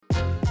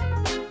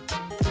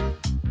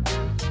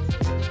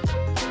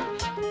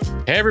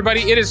Hey,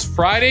 everybody. It is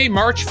Friday,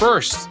 March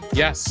 1st.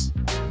 Yes,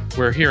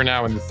 we're here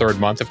now in the third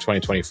month of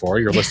 2024.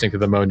 You're listening to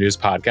the Mo News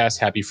Podcast.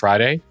 Happy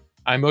Friday.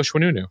 I'm Mo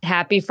Shwanunu.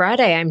 Happy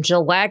Friday. I'm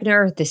Jill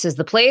Wagner. This is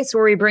the place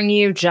where we bring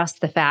you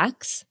just the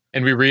facts.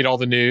 And we read all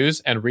the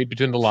news and read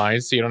between the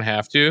lines so you don't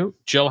have to.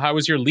 Jill, how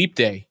was your leap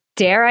day?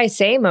 Dare I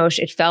say, Moshe,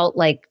 it felt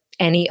like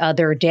any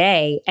other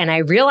day. And I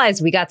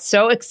realized we got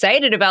so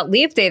excited about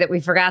Leap Day that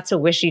we forgot to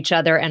wish each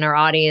other and our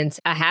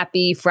audience a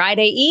happy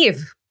Friday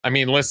Eve. I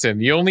mean,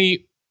 listen, you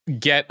only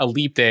get a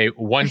leap day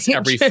once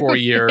every 4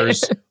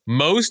 years,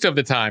 most of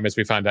the time, as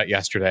we found out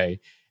yesterday.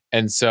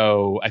 And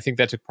so I think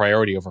that took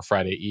priority over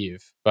Friday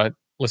Eve. But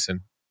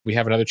listen, we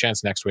have another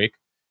chance next week.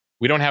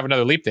 We don't have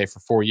another leap day for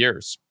 4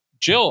 years.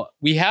 Jill,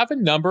 we have a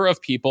number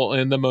of people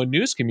in the Mo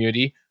News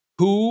community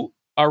who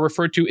are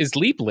referred to as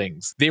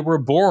leaplings. They were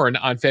born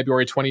on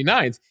February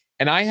 29th,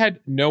 and I had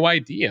no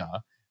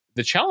idea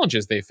the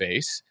challenges they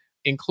face,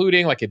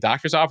 including like at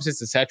doctor's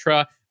offices,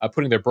 etc.,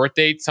 putting their birth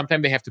date.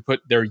 Sometimes they have to put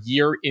their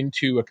year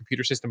into a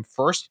computer system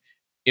first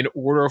in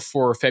order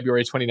for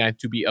February 29th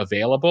to be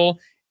available.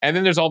 And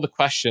then there's all the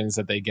questions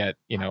that they get,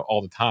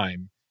 all the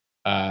time.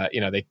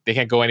 They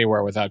can't go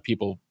anywhere without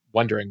people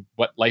wondering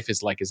what life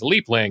is like as a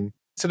leapling.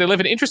 So they live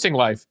an interesting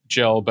life,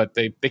 Jill, but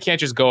they can't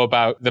just go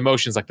about the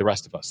motions like the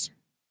rest of us.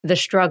 The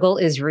struggle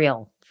is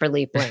real for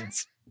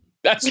leaplings.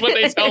 That's what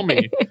they tell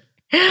me.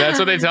 That's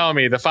what they tell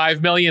me. The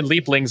 5 million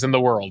leaplings in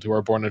the world who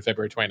are born on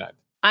February 29th.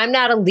 I'm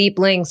not a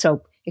leapling,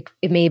 so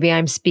maybe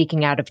I'm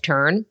speaking out of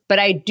turn. But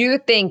I do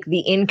think the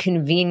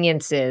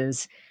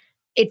inconveniences,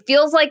 it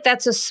feels like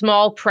that's a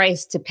small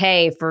price to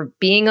pay for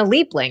being a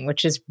leapling,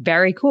 which is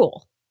very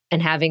cool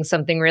and having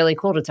something really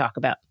cool to talk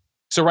about.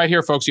 So right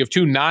here, folks, you have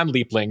two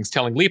non-leaplings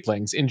telling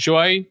leaplings,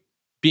 enjoy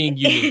being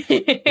unique.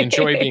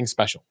 Enjoy being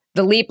special.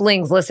 The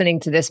leaplings listening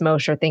to this,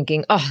 Moshe, are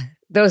thinking, oh,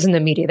 those in the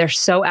media, they're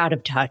so out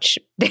of touch.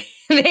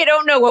 They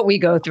don't know what we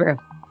go through.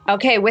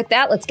 Okay, with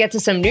that, let's get to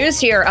some news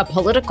here. A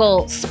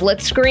political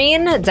split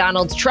screen.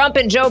 Donald Trump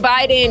and Joe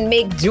Biden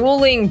make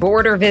dueling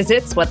border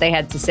visits, what they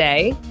had to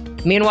say.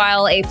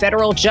 Meanwhile, a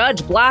federal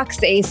judge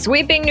blocks a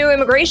sweeping new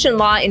immigration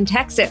law in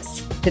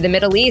Texas. To the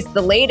Middle East,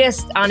 the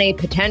latest on a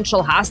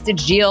potential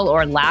hostage deal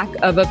or lack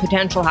of a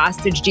potential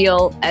hostage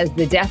deal as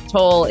the death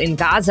toll in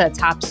Gaza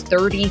tops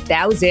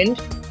 30,000.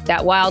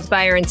 That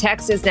wildfire in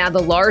Texas, now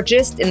the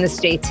largest in the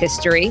state's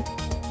history.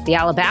 The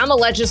Alabama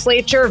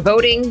legislature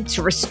voting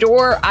to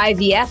restore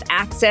IVF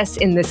access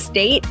in the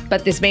state,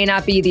 but this may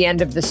not be the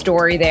end of the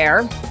story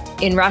there.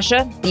 In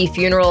Russia, the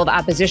funeral of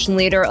opposition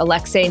leader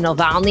Alexei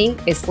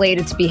Navalny is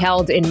slated to be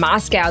held in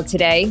Moscow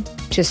today.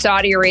 To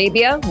Saudi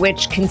Arabia,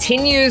 which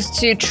continues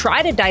to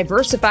try to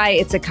diversify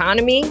its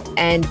economy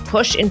and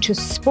push into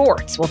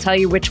sports. We'll tell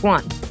you which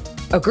one.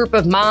 A group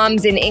of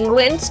moms in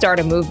England start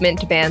a movement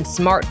to ban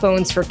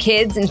smartphones for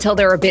kids until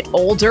they're a bit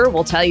older.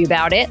 We'll tell you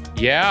about it.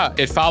 Yeah,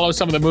 it follows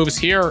some of the moves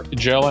here,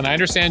 Jill, and I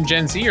understand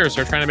Gen Zers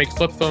are trying to make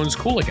flip phones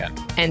cool again.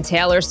 And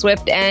Taylor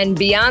Swift and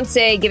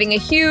Beyonce giving a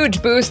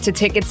huge boost to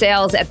ticket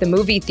sales at the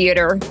movie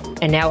theater.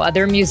 And now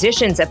other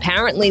musicians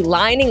apparently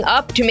lining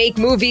up to make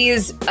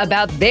movies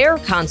about their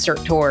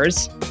concert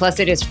tours. Plus,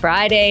 it is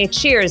Friday.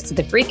 Cheers to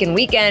the freaking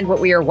weekend, what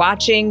we are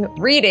watching,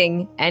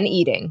 reading, and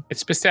eating.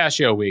 It's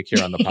pistachio week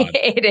here on the pod.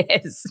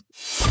 It is.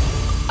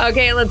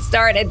 Okay, let's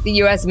start at the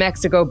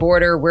U.S.-Mexico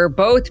border, where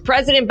both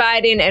President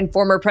Biden and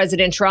former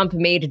President Trump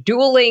made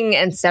dueling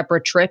and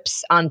separate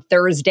trips on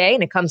Thursday.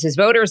 And it comes as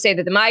voters say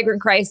that the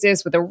migrant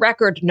crisis, with a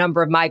record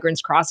number of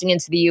migrants crossing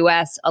into the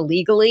U.S.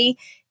 illegally,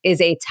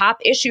 is a top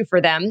issue for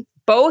them,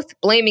 both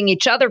blaming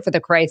each other for the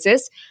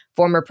crisis.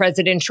 Former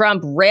President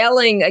Trump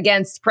railing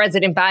against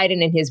President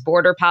Biden and his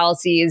border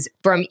policies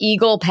from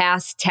Eagle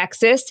Pass,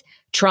 Texas.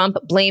 Trump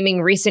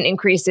blaming recent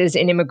increases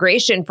in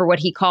immigration for what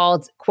he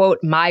called, quote,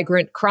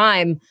 migrant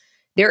crime.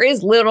 There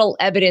is little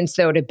evidence,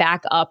 though, to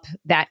back up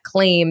that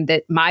claim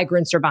that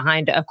migrants are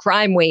behind a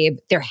crime wave.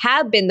 There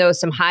have been, though,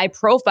 some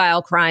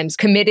high-profile crimes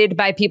committed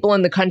by people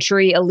in the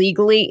country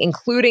illegally,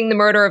 including the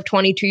murder of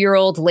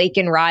 22-year-old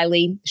Laken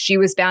Riley. She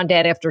was found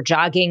dead after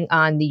jogging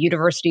on the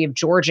University of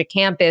Georgia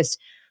campus.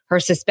 Her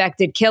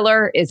suspected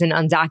killer is an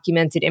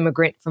undocumented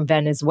immigrant from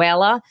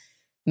Venezuela.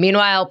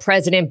 Meanwhile,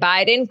 President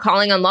Biden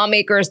calling on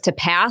lawmakers to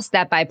pass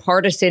that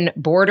bipartisan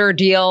border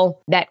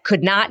deal that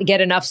could not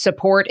get enough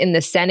support in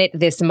the Senate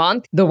this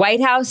month. The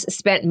White House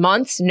spent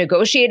months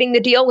negotiating the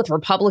deal with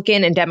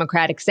Republican and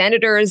Democratic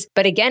senators,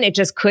 but again, it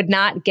just could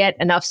not get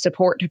enough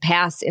support to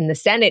pass in the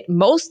Senate,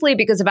 mostly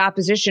because of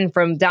opposition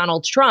from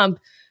Donald Trump,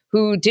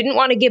 who didn't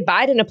want to give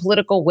Biden a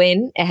political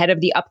win ahead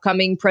of the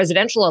upcoming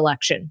presidential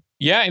election.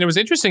 Yeah, and it was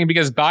interesting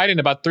because Biden,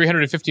 about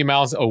 350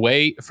 miles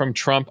away from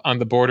Trump on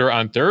the border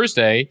on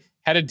Thursday,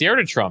 had a dare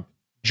to Trump.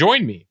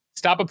 Join me.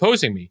 Stop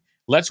opposing me.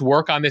 Let's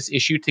work on this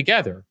issue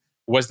together,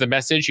 was the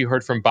message you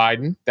heard from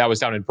Biden. That was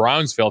down in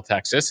Brownsville,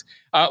 Texas,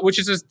 which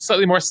is a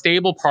slightly more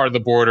stable part of the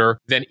border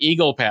than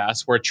Eagle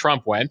Pass, where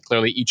Trump went.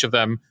 Clearly, each of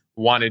them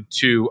wanted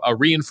to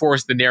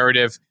reinforce the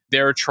narrative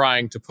they're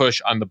trying to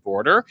push on the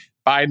border.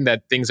 Biden,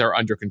 that things are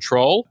under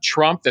control.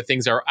 Trump, that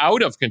things are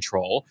out of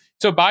control.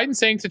 So Biden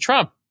saying to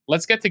Trump,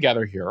 let's get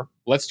together here.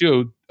 Let's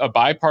do a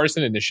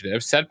bipartisan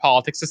initiative, set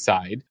politics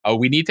aside.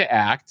 We need to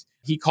act.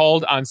 He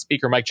called on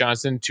Speaker Mike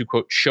Johnson to,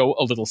 quote, show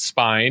a little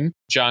spine.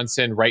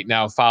 Johnson right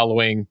now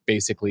following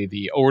basically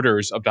the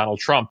orders of Donald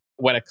Trump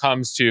when it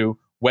comes to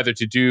whether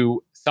to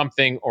do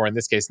something, or in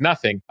this case,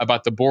 nothing,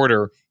 about the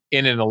border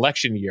in an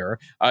election year.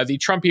 The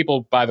Trump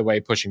people, by the way,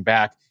 pushing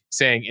back,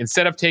 saying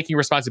instead of taking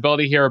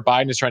responsibility here,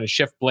 Biden is trying to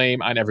shift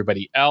blame on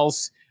everybody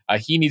else.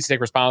 He needs to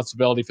take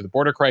responsibility for the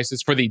border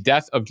crisis, for the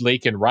death of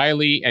Laken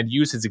Riley, and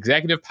use his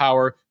executive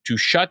power to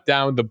shut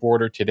down the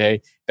border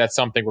today. That's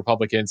something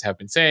Republicans have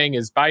been saying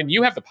is, Biden,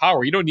 you have the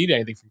power. You don't need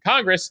anything from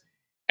Congress.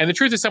 And the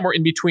truth is somewhere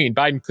in between.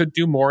 Biden could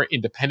do more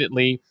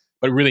independently,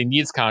 but really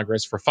needs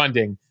Congress for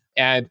funding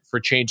and for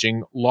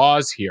changing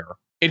laws here.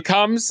 It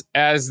comes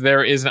as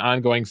there is an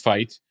ongoing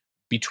fight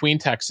between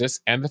Texas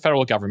and the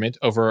federal government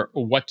over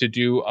what to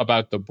do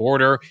about the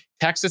border.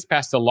 Texas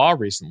passed a law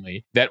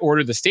recently that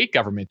ordered the state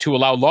government to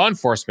allow law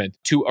enforcement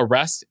to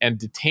arrest and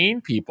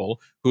detain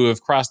people who have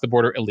crossed the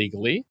border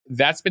illegally.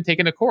 That's been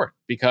taken to court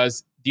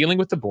because dealing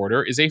with the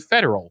border is a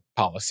federal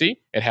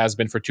policy. It has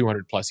been for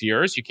 200 plus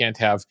years. You can't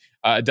have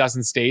a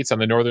dozen states on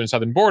the northern and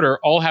southern border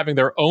all having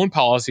their own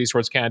policies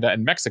towards Canada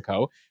and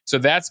Mexico. So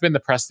that's been the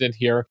precedent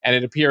here. And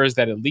it appears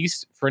that at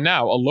least for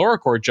now, a lower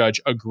court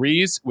judge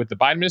agrees with the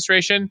Biden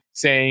administration,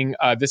 saying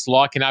this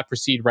law cannot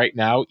proceed right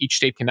now. Each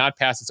state cannot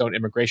pass its own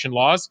immigration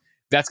laws.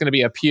 That's going to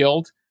be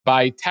appealed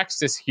by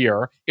Texas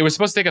here. It was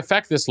supposed to take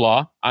effect, this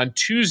law, on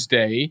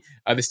Tuesday.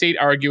 The state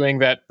arguing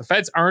that the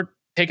feds aren't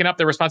taking up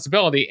their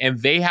responsibility and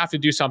they have to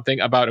do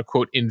something about a,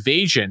 quote,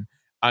 invasion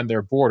on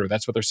their border.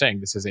 That's what they're saying.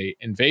 This is a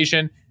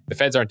invasion. The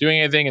feds aren't doing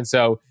anything. And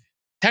so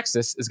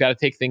Texas has got to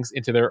take things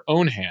into their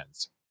own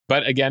hands.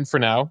 But again, for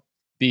now,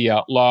 the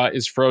law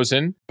is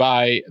frozen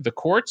by the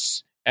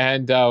courts.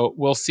 And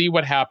we'll see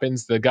what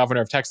happens. The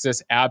governor of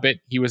Texas, Abbott,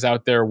 he was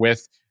out there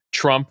with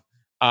Trump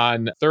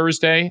on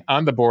Thursday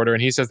on the border,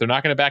 and he says they're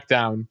not going to back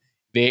down.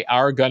 They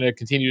are going to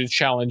continue to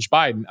challenge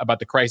Biden about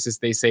the crisis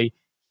they say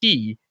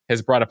he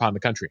has brought upon the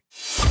country.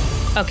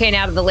 Okay,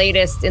 now to the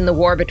latest in the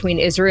war between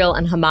Israel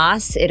and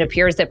Hamas. It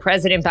appears that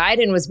President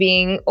Biden was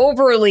being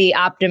overly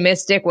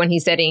optimistic when he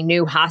said a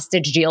new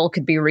hostage deal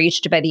could be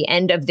reached by the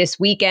end of this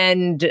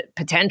weekend,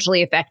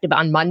 potentially effective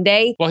on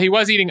Monday. Well, he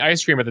was eating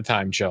ice cream at the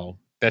time, Jill.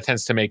 That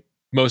tends to make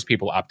most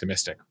people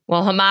optimistic.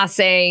 Well, Hamas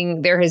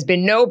saying there has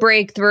been no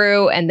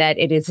breakthrough and that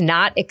it is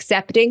not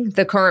accepting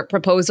the current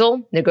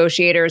proposal.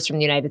 Negotiators from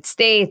the United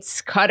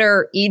States,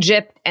 Qatar,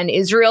 Egypt, and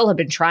Israel have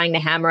been trying to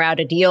hammer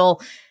out a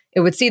deal. It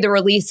would see the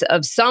release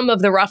of some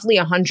of the roughly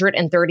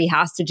 130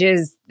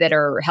 hostages that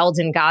are held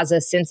in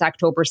Gaza since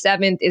October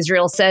 7th.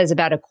 Israel says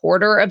about a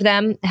quarter of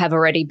them have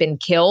already been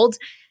killed.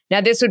 Now,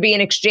 this would be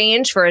in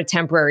exchange for a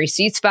temporary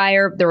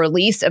ceasefire, the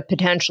release of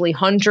potentially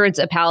hundreds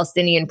of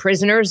Palestinian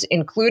prisoners,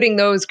 including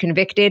those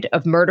convicted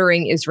of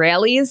murdering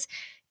Israelis,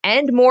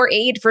 and more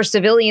aid for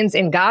civilians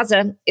in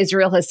Gaza.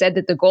 Israel has said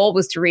that the goal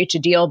was to reach a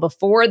deal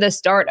before the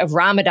start of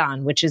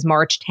Ramadan, which is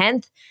March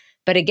 10th.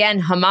 But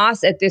again,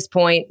 Hamas at this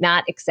point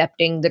not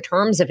accepting the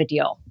terms of a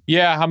deal.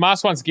 Yeah,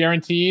 Hamas wants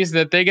guarantees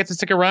that they get to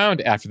stick around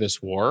after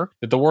this war,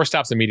 that the war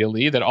stops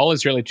immediately, that all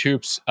Israeli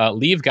troops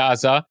leave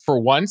Gaza for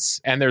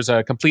once, and there's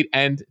a complete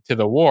end to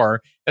the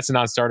war. That's a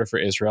non-starter for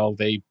Israel.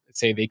 They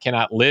say they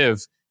cannot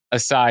live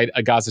aside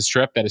a Gaza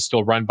Strip that is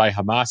still run by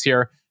Hamas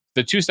here.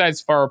 The two sides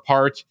far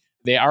apart.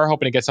 They are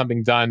hoping to get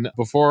something done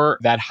before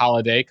that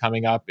holiday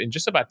coming up in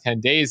just about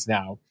 10 days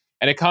now.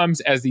 And it comes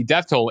as the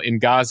death toll in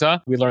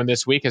Gaza, we learned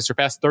this week, has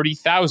surpassed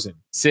 30,000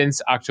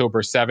 since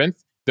October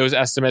 7th. Those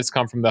estimates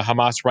come from the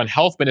Hamas-run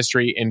health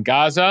ministry in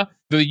Gaza.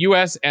 The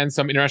U.S. and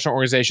some international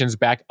organizations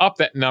back up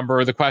that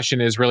number. The question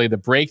is really the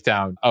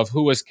breakdown of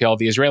who was killed.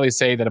 The Israelis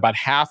say that about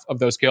half of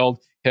those killed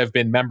have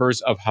been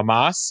members of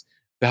Hamas.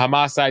 The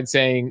Hamas side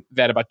saying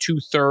that about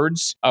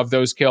 2/3 of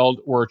those killed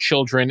were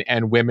children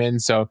and women.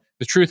 So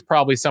the truth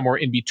probably somewhere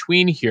in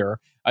between here.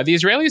 The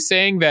Israelis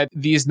saying that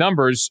these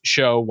numbers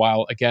show,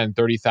 while again,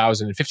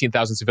 30,000 and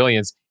 15,000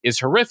 civilians is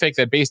horrific,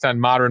 that based on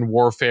modern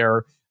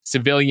warfare,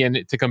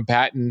 civilian to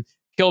combatant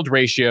killed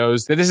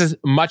ratios, that this is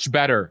much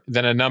better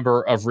than a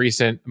number of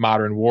recent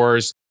modern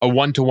wars, a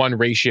 1-to-1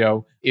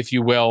 ratio, if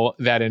you will,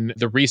 that in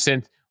the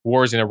recent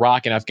wars in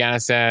Iraq and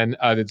Afghanistan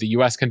that the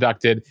U.S.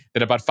 conducted,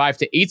 that about 5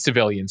 to 8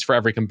 civilians for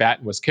every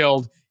combatant was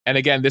killed. And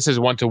again, this is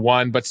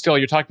 1-to-1, but still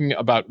you're talking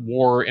about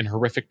war in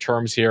horrific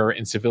terms here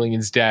and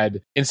civilians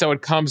dead. And so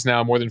it comes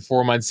now more than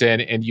 4 months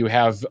in, and you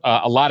have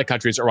a lot of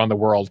countries around the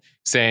world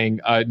saying,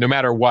 no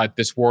matter what,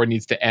 this war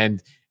needs to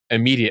end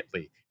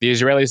immediately. The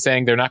Israelis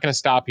saying they're not going to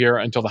stop here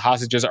until the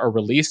hostages are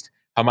released.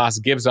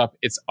 Hamas gives up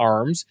its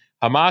arms.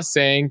 Hamas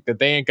saying that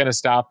they ain't going to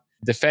stop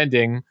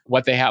defending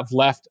what they have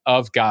left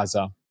of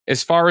Gaza.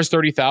 As far as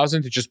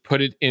 30,000, to just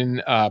put it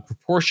in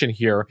proportion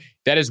here,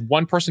 that is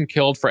one person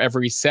killed for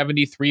every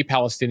 73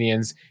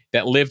 Palestinians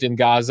that lived in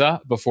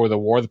Gaza before the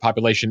war. The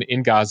population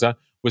in Gaza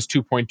was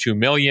 2.2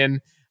 million.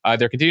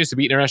 There continues to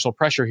be international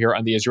pressure here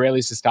on the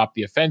Israelis to stop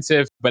the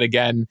offensive. But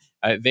again,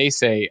 they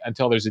say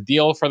until there's a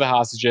deal for the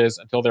hostages,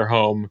 until they're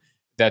home,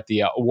 that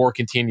the war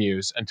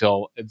continues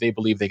until they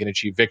believe they can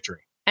achieve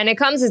victory. And it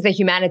comes as the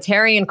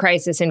humanitarian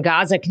crisis in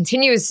Gaza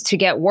continues to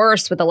get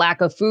worse with the lack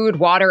of food,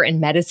 water,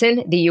 and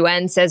medicine. The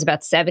UN says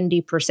about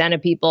 70%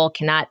 of people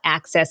cannot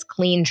access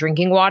clean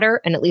drinking water,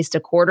 and at least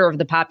a quarter of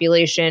the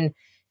population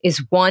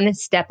is one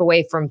step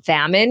away from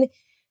famine.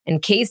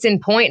 And case in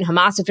point,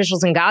 Hamas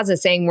officials in Gaza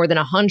saying more than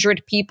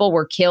 100 people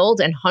were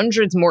killed and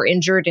hundreds more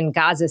injured in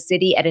Gaza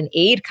City at an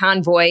aid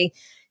convoy.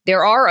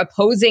 There are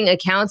opposing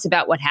accounts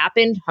about what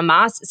happened.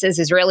 Hamas says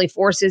Israeli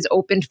forces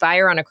opened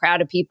fire on a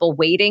crowd of people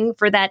waiting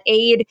for that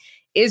aid.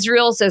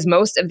 Israel says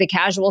most of the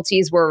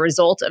casualties were a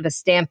result of a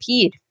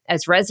stampede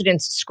as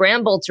residents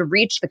scrambled to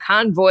reach the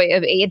convoy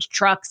of aid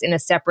trucks in a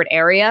separate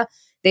area.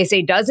 They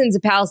say dozens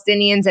of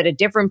Palestinians at a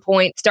different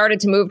point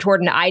started to move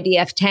toward an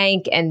IDF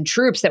tank and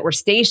troops that were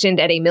stationed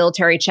at a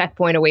military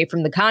checkpoint away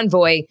from the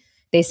convoy.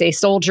 They say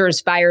soldiers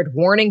fired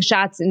warning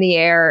shots in the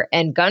air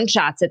and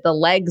gunshots at the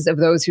legs of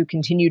those who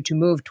continued to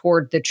move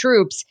toward the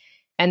troops.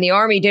 And the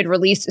army did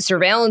release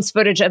surveillance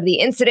footage of the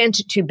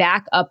incident to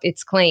back up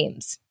its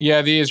claims.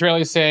 Yeah, the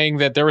Israelis saying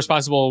that they're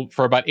responsible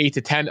for about 8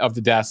 to 10 of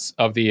the deaths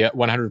of the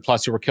 100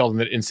 plus who were killed in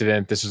that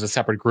incident. This was a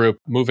separate group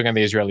moving on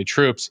the Israeli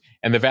troops.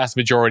 And the vast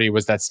majority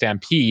was that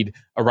stampede,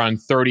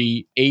 around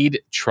 30 aid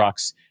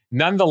trucks.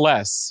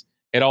 Nonetheless,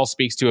 it all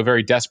speaks to a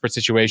very desperate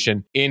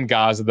situation in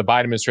Gaza. The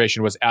Biden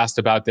administration was asked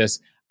about this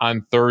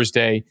on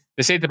Thursday.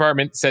 The State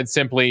Department said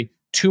simply,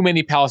 too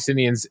many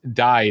Palestinians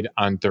died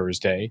on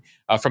Thursday.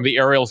 From the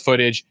aerial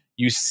footage,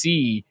 you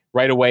see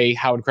right away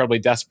how incredibly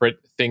desperate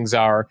things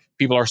are.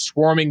 People are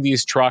swarming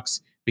these trucks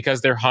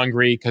because they're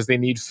hungry, because they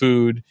need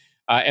food.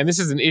 And this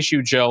is an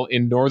issue, Jill,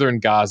 in northern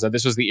Gaza.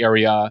 This was the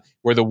area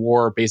where the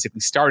war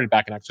basically started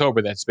back in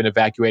October that's been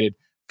evacuated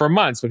for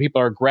months, but people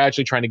are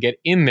gradually trying to get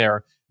in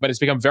there. But it's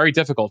become very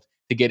difficult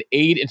to get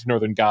aid into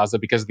northern Gaza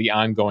because of the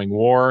ongoing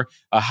war.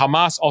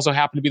 Hamas also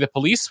happened to be the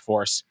police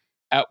force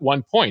at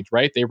one point,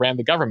 right? They ran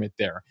the government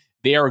there.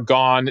 They are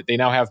gone. They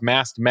now have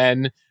masked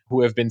men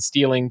who have been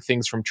stealing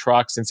things from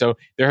trucks. And so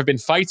there have been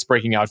fights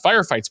breaking out,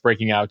 firefights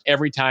breaking out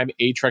every time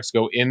aid trucks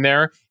go in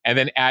there. And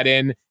then add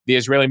in the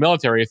Israeli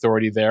military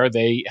authority there.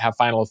 They have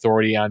final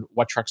authority on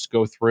what trucks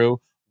go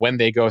through, when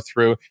they go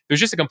through.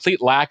 There's just a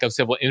complete lack of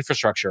civil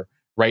infrastructure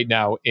right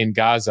now in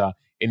Gaza.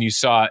 And you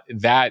saw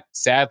that,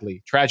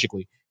 sadly,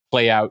 tragically,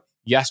 play out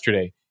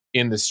yesterday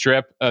in the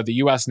Strip. The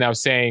U.S. now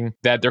saying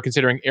that they're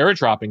considering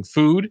airdropping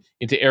food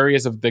into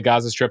areas of the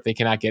Gaza Strip they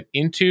cannot get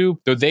into,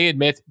 though they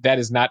admit that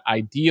is not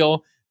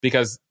ideal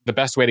because the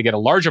best way to get a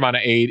large amount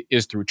of aid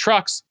is through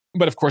trucks.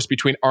 But of course,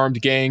 between armed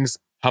gangs,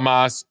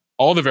 Hamas,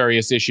 all the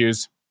various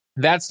issues,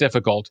 that's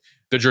difficult.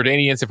 The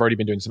Jordanians have already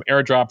been doing some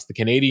airdrops. The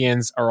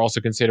Canadians are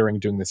also considering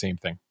doing the same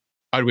thing.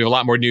 All right, we have a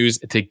lot more news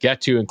to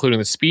get to, including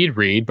the speed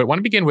read, but I want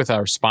to begin with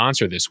our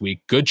sponsor this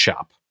week, Good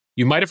Chop.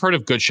 You might have heard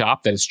of Good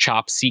Chop, that is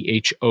Chop,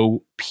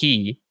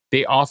 C-H-O-P.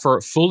 They offer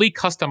fully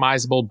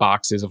customizable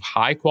boxes of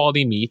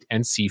high-quality meat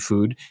and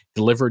seafood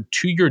delivered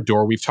to your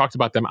door. We've talked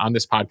about them on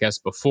this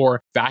podcast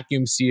before,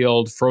 vacuum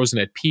sealed, frozen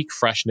at peak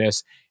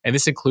freshness, and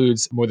this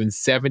includes more than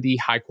 70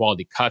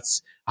 high-quality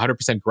cuts,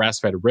 100%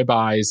 grass-fed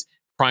ribeyes,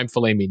 prime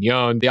filet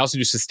mignon. They also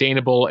do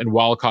sustainable and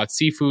wild-caught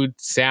seafood,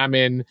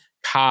 salmon,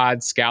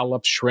 cod,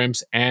 scallops,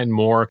 shrimps, and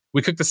more.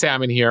 We cooked the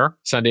salmon here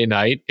Sunday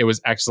night. It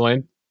was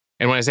excellent.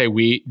 And when I say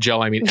we,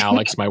 Jill, I mean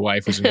Alex, my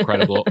wife, was an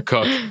incredible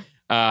cook.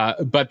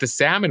 But the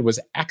salmon was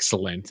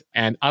excellent.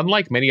 And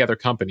unlike many other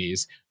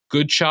companies,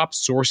 Good Chop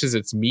sources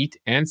its meat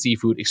and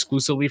seafood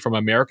exclusively from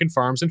American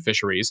farms and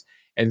fisheries.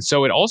 And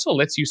so it also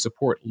lets you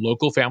support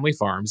local family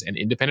farms and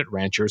independent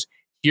ranchers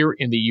here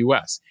in the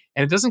U.S.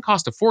 And it doesn't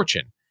cost a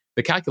fortune.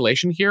 The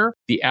calculation here,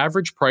 the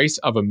average price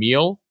of a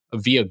meal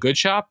via Good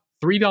Chop,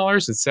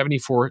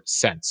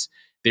 $3.74.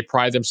 They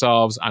pride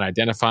themselves on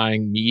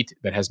identifying meat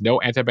that has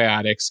no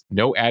antibiotics,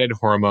 no added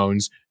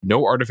hormones,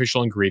 no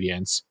artificial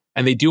ingredients.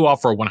 And they do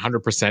offer a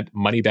 100%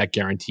 money-back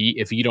guarantee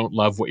if you don't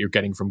love what you're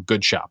getting from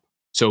Good Chop.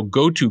 So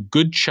go to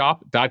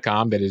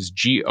goodchop.com, that is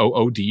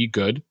G-O-O-D,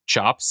 good,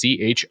 chop,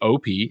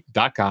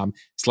 C-H-O-P.com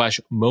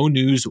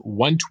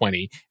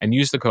 /MoNews120 and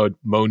use the code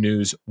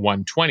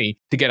MoNews120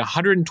 to get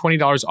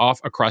 $120 off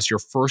across your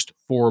first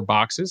 4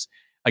 boxes.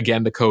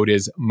 Again, the code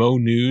is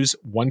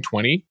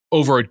MoNews120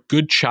 over at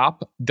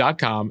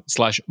goodchop.com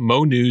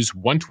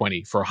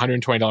 /MoNews120 for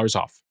 $120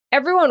 off.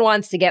 Everyone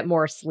wants to get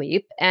more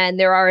sleep, and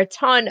there are a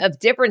ton of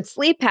different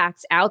sleep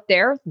hacks out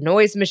there,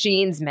 noise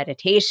machines,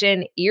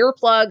 meditation,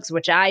 earplugs,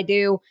 which I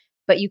do,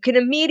 but you can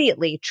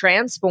immediately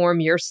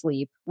transform your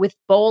sleep with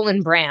Boll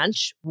 &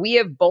 Branch. We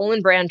have Boll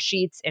 & Branch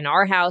sheets in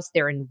our house.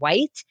 They're in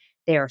white.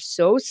 They are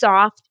so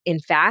soft. In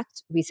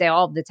fact, we say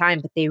all the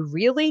time, but they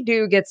really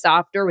do get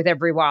softer with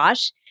every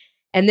wash.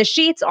 And the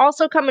sheets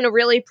also come in a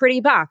really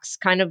pretty box,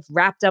 kind of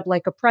wrapped up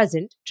like a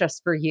present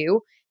just for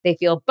you. They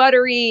feel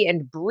buttery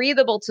and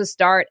breathable to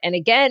start. And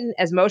again,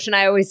 as Moshe and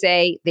I always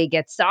say, they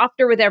get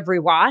softer with every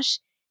wash.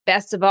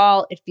 Best of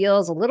all, it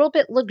feels a little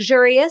bit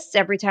luxurious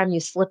every time you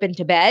slip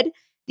into bed.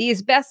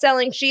 These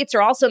best-selling sheets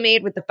are also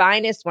made with the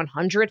finest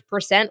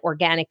 100%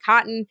 organic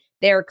cotton.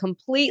 They're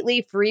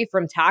completely free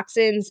from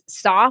toxins,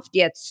 soft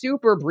yet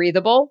super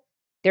breathable.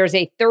 There's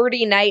a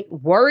 30-night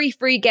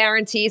worry-free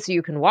guarantee, so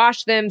you can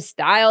wash them,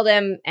 style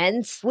them,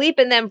 and sleep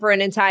in them for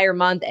an entire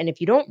month. And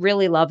if you don't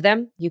really love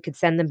them, you could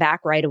send them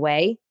back right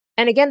away.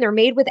 And again, they're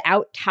made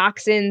without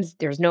toxins.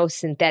 There's no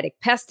synthetic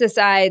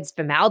pesticides,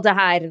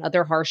 formaldehyde, and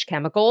other harsh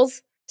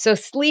chemicals. So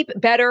sleep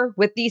better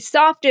with the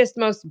softest,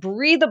 most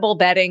breathable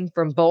bedding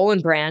from Boll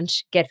 &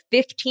 Branch. Get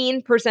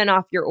 15%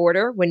 off your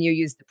order when you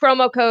use the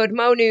promo code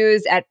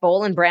MONews at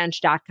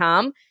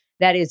bollandbranch.com.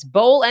 That is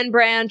Boll &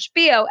 Branch,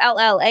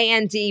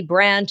 BOLLAND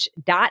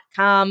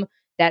branch.com.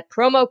 That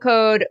promo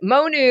code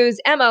MONews,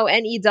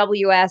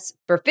 MONEWS,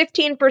 for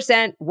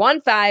 15%,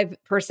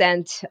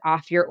 15%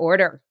 off your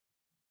order.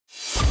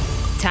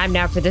 Time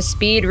now for the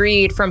speed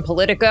read from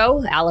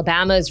Politico.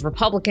 Alabama's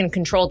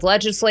Republican-controlled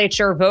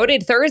legislature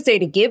voted Thursday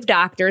to give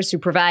doctors who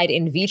provide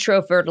in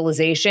vitro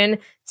fertilization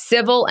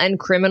civil and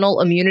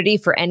criminal immunity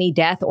for any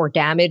death or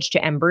damage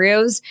to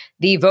embryos.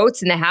 The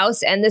votes in the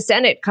House and the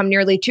Senate come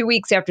nearly 2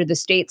 weeks after the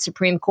state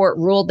Supreme Court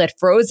ruled that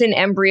frozen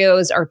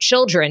embryos are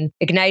children,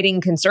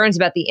 igniting concerns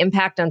about the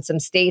impact on some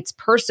states'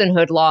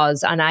 personhood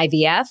laws on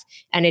IVF.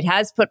 And it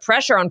has put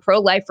pressure on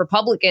pro-life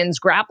Republicans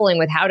grappling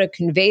with how to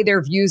convey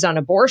their views on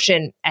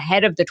abortion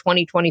ahead of the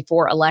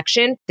 2024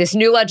 election. This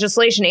new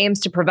legislation aims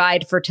to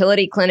provide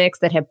fertility clinics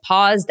that have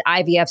paused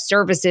IVF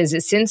services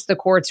since the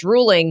court's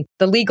ruling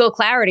the legal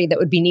clarity that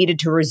would be needed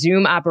to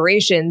resume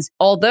operations,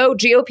 although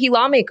GOP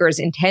lawmakers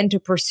intend to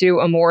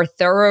pursue a more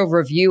thorough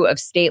review of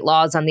state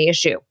laws on the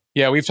issue.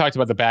 Yeah, we've talked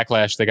about the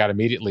backlash they got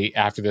immediately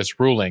after this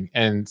ruling.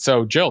 And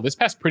so, Jill, this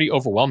passed pretty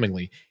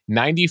overwhelmingly.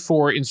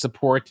 94 in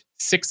support,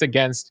 6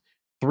 against,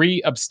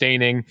 3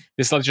 abstaining.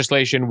 This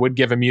legislation would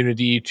give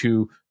immunity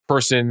to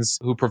persons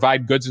who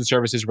provide goods and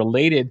services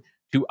related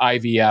to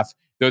IVF,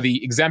 though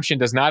the exemption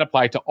does not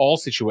apply to all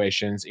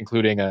situations,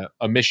 including a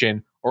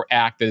mission or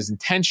act that is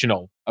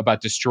intentional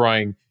about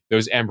destroying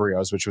those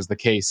embryos, which was the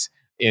case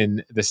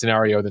in the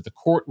scenario that the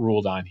court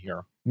ruled on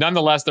here.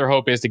 Nonetheless, their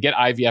hope is to get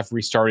IVF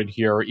restarted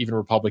here. Even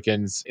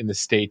Republicans in the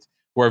state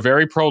who are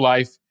very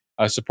pro-life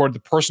support the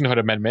personhood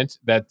amendment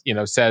that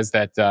says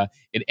that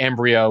an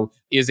embryo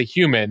is a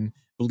human,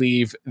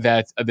 believe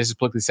that this is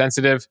politically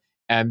sensitive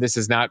and this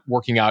is not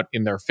working out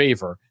in their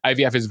favor.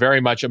 IVF is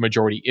very much a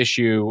majority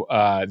issue.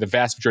 The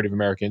vast majority of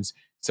Americans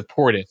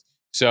support it.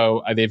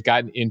 So they've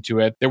gotten into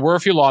it. There were a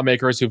few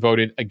lawmakers who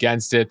voted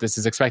against it. This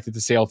is expected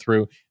to sail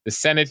through the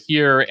Senate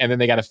here, and then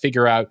they got to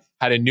figure out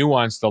how to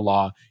nuance the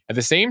law. At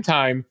the same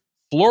time,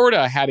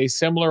 Florida had a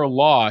similar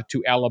law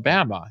to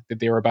Alabama that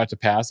they were about to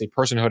pass, a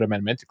personhood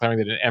amendment declaring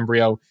that an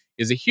embryo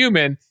is a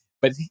human.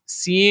 But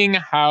seeing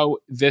how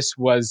this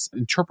was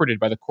interpreted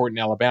by the court in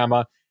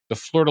Alabama, the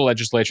Florida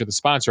legislature, the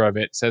sponsor of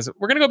it, says,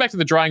 we're going to go back to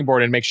the drawing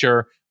board and make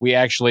sure we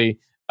actually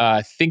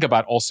think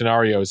about all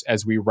scenarios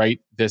as we write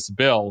this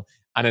bill.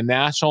 On a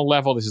national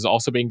level, this is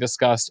also being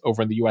discussed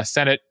over in the U.S.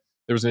 Senate.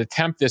 There was an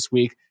attempt this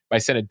week by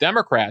Senate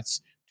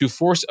Democrats to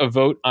force a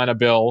vote on a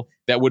bill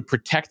that would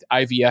protect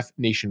IVF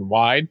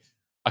nationwide.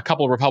 A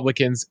couple of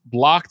Republicans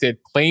blocked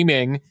it,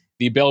 claiming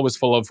the bill was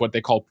full of what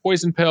they call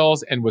poison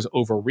pills and was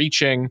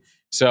overreaching.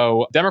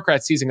 So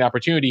Democrats seizing the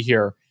opportunity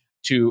here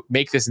to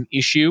make this an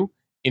issue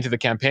into the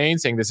campaign,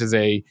 saying this is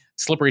a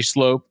slippery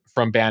slope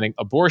from banning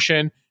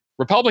abortion.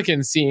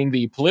 Republicans seeing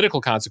the political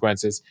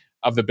consequences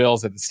of the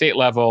bills at the state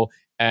level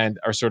and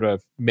are sort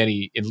of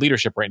many in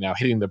leadership right now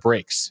hitting the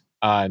brakes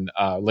on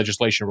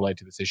legislation related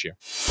to this issue.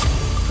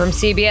 From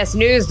CBS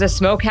News, the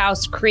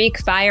Smokehouse Creek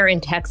fire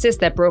in Texas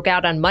that broke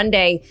out on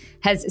Monday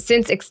has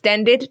since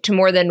extended to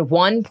more than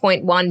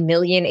 1.1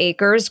 million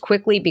acres,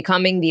 quickly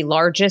becoming the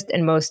largest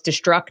and most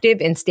destructive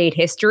in state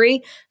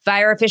history.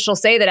 Fire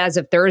officials say that as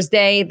of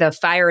Thursday, the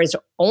fire is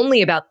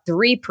only about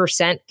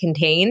 3%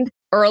 contained.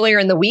 Earlier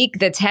in the week,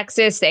 the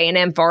Texas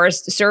A&M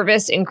Forest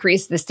Service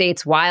increased the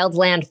state's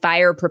wildland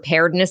fire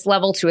preparedness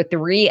level to a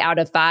 3 out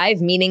of 5,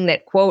 meaning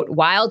that, quote,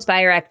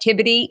 wildfire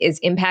activity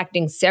is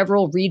impacting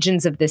several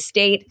regions of the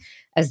state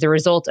as the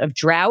result of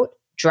drought,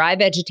 dry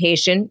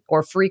vegetation,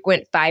 or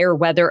frequent fire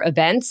weather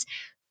events.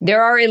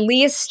 There are at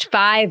least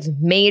 5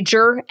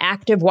 major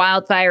active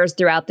wildfires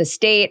throughout the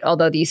state,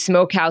 although the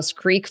Smokehouse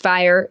Creek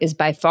fire is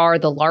by far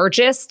the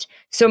largest.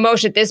 So,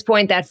 Moshe, at this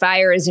point, that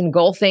fire is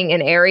engulfing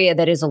an area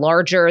that is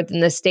larger than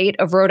the state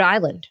of Rhode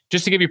Island.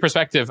 Just to give you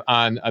perspective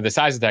on the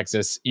size of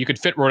Texas, you could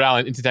fit Rhode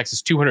Island into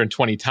Texas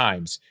 220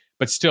 times,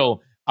 but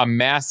still a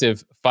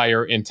massive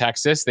fire in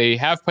Texas. They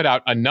have put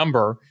out a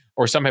number,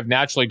 or some have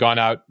naturally gone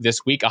out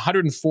this week,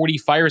 140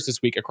 fires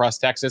this week across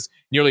Texas,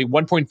 nearly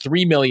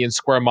 1.3 million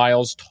square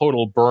miles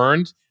total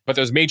burned. But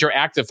those major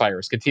active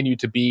fires continue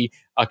to be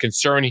a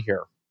concern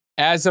here.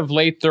 As of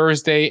late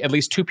Thursday, at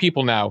least 2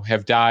 people now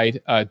have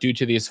died due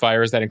to these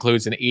fires. That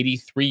includes an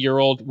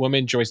 83-year-old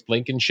woman, Joyce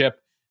Blankenship,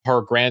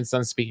 her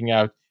grandson speaking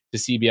out to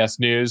CBS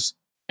News.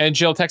 And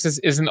Jill, Texas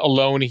isn't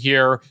alone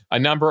here. A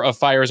number of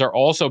fires are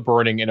also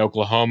burning in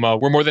Oklahoma,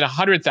 where more than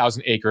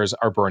 100,000 acres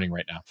are burning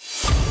right now.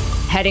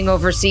 Heading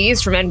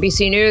overseas from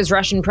NBC News,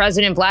 Russian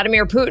President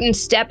Vladimir Putin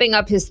stepping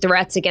up his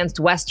threats against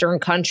Western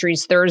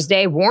countries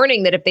Thursday,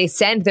 warning that if they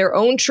send their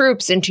own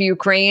troops into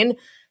Ukraine,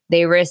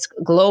 they risk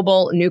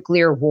global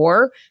nuclear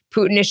war.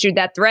 Putin issued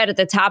that threat at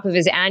the top of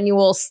his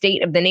annual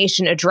State of the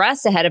Nation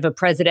address ahead of a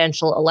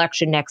presidential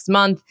election next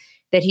month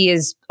that he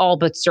is all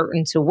but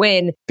certain to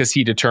win. Because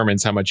he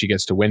determines how much he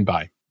gets to win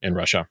by in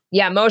Russia.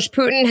 Yeah, Moshe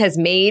Putin has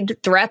made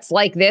threats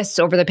like this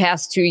over the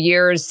past 2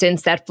 years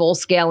since that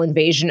full-scale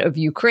invasion of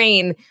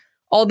Ukraine.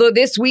 Although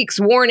this week's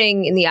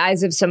warning, in the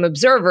eyes of some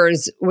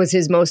observers, was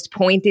his most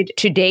pointed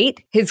to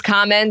date. His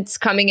comments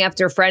coming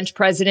after French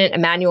President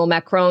Emmanuel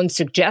Macron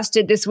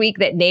suggested this week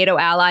that NATO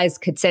allies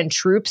could send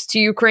troops to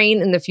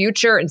Ukraine in the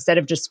future instead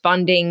of just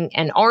funding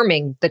and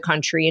arming the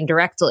country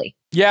indirectly.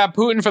 Yeah,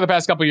 Putin for the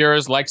past couple of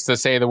years likes to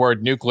say the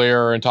word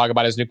nuclear and talk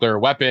about his nuclear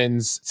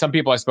weapons. Some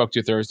people I spoke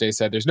to Thursday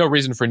said there's no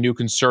reason for new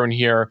concern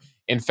here.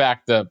 In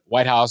fact, the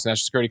White House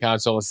National Security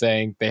Council is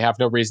saying they have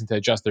no reason to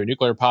adjust their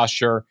nuclear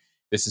posture.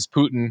 This is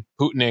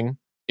Putining,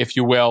 if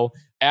you will.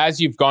 As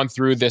you've gone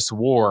through this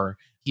war,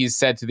 he's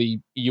said to the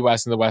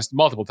U.S. and the West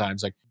multiple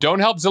times, like, don't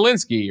help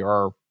Zelensky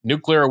or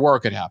nuclear war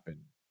could happen.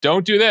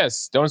 Don't do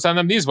this. Don't send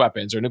them these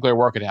weapons or nuclear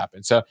war could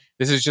happen. So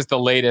this is just the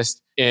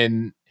latest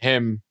in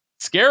him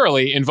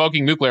scarily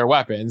invoking nuclear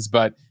weapons.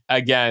 But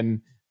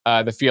again,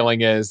 the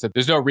feeling is that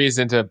there's no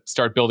reason to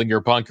start building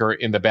your bunker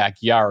in the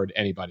backyard,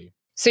 anybody.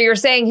 So you're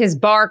saying his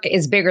bark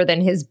is bigger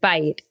than his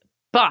bite.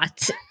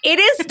 But it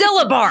is still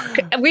a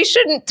bark. We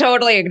shouldn't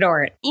totally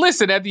ignore it.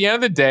 Listen, at the end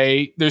of the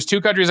day, there's two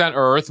countries on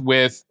Earth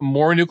with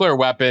more nuclear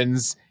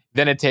weapons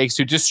than it takes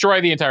to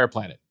destroy the entire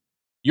planet.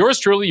 Yours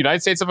truly,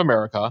 United States of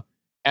America,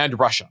 and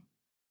Russia.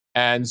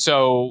 And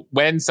so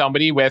when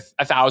somebody with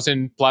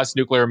 1,000 plus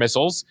nuclear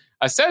missiles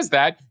says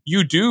that,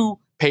 you do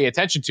pay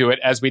attention to it,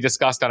 as we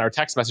discussed on our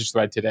text message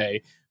thread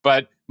today.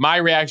 But my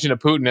reaction to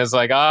Putin is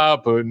like,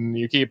 Putin,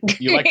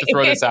 you like to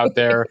throw this out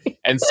there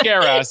and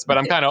scare us, but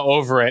I'm kind of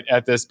over it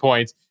at this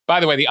point. By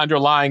the way, the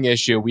underlying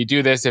issue, we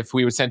do this if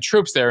we would send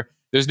troops there.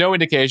 There's no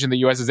indication the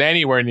U.S. is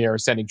anywhere near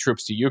sending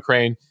troops to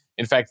Ukraine.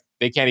 In fact,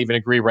 they can't even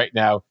agree right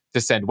now to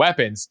send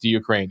weapons to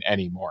Ukraine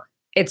anymore.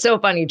 It's so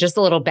funny. Just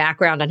a little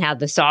background on how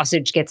the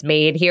sausage gets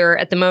made here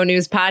at the Mo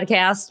News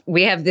podcast.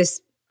 We have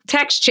this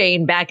text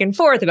chain back and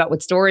forth about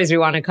what stories we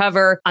want to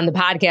cover on the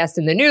podcast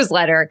and the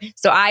newsletter.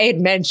 So I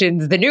had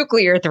mentioned the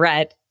nuclear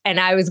threat, and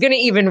I was going to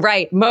even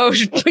write,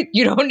 Moshe,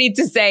 you don't need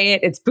to say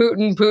it. It's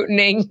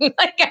Putining.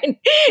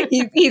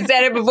 He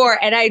said it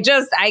before. And I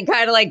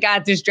kind of like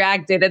got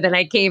distracted. And then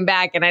I came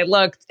back and I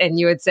looked and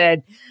you had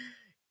said,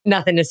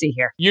 nothing to see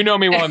here. You know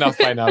me well enough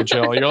by now,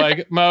 Jill. You're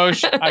like,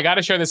 Moshe, I got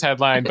to share this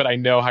headline, but I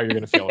know how you're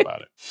going to feel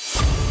about it.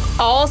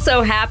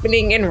 Also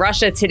happening in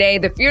Russia today,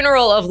 the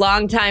funeral of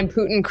longtime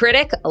Putin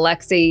critic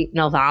Alexei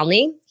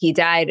Navalny. He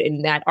died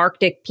in that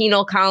Arctic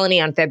penal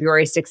colony on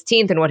February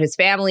 16th in what his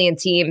family and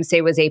team say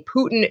was a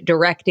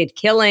Putin-directed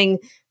killing.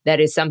 That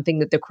is something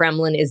that the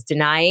Kremlin is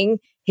denying.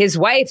 His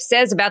wife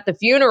says about the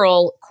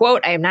funeral,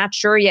 quote, I am not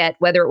sure yet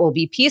whether it will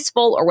be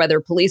peaceful or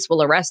whether police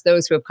will arrest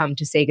those who have come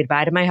to say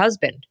goodbye to my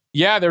husband.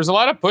 Yeah, there's a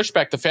lot of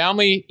pushback. The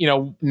family,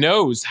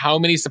 knows how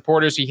many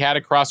supporters he had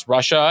across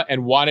Russia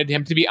and wanted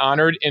him to be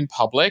honored in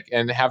public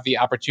and have the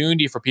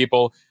opportunity for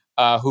people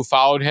who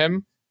followed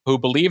him, who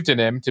believed in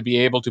him, to be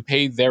able to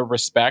pay their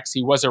respects.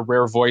 He was a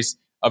rare voice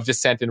of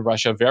dissent in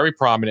Russia, very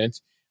prominent.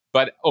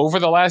 But over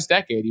the last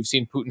decade, you've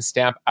seen Putin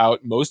stamp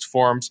out most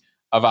forms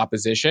of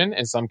opposition.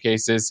 In some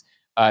cases,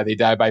 they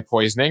die by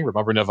poisoning.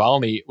 Remember,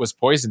 Navalny was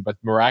poisoned, but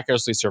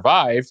miraculously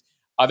survived.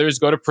 Others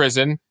go to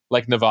prison,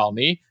 like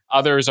Navalny.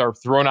 Others are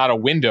thrown out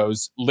of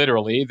windows,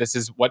 literally. This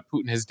is what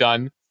Putin has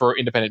done for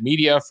independent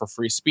media, for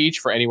free speech,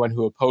 for anyone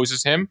who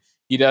opposes him.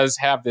 He does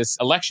have this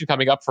election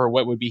coming up for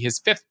what would be his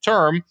fifth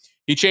term.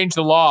 He changed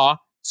the law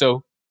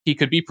so he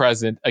could be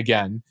president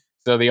again.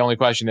 So the only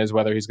question is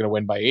whether he's going to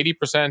win by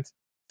 80%,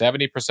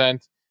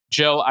 70%.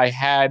 Jill, I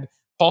had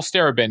Paul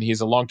Starobin.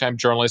 He's a longtime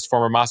journalist,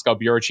 former Moscow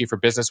bureau chief for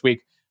Business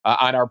Week,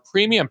 on our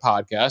premium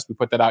podcast. We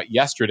put that out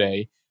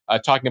yesterday,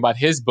 talking about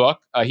his book.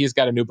 He's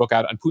got a new book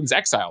out on Putin's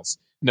exiles.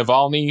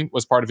 Navalny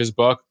was part of his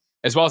book,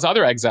 as well as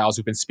other exiles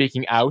who've been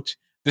speaking out,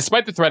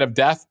 despite the threat of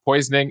death,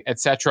 poisoning,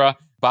 etc.,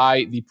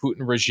 by the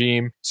Putin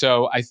regime.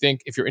 So I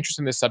think if you're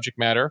interested in this subject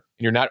matter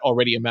and you're not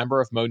already a member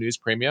of Mo News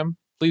Premium,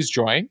 please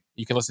join.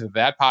 You can listen to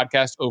that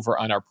podcast over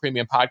on our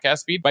premium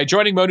podcast feed. By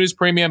joining Mo News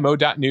Premium,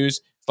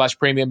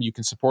 mo.news/premium, you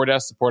can support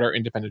us, support our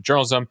independent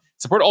journalism,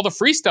 support all the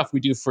free stuff we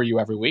do for you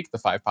every week, the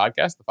 5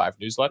 podcasts, the 5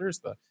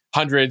 newsletters, the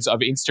hundreds of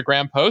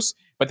Instagram posts,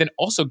 but then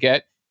also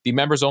get the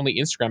members-only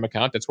Instagram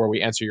account. That's where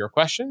we answer your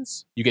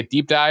questions. You get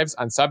deep dives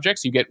on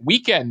subjects. You get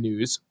weekend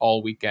news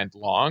all weekend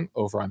long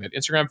over on that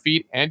Instagram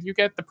feed, and you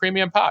get the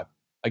premium pod.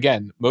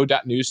 Again,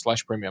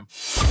 mo.news/premium.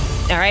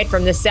 All right,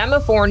 from the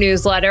Semaphore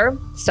newsletter,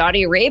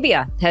 Saudi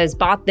Arabia has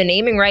bought the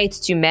naming rights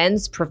to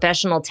men's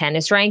professional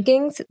tennis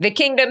rankings. The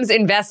kingdom's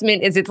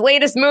investment is its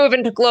latest move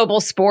into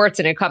global sports,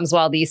 and it comes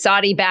while the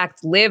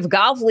Saudi-backed Live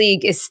Golf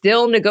League is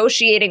still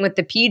negotiating with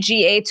the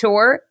PGA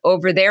Tour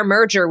over their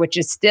merger, which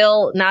is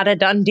still not a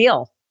done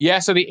deal. Yeah,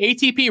 so the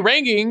ATP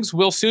rankings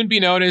will soon be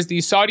known as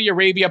the Saudi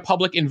Arabia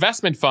Public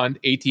Investment Fund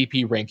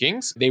ATP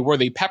rankings. They were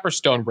the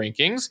Pepperstone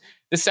rankings.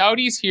 The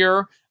Saudis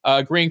here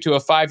agreeing to a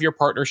 5-year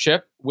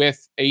partnership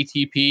with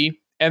ATP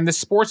And the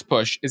sports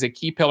push is a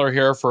key pillar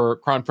here for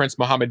Crown Prince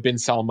Mohammed bin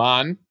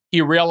Salman.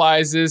 He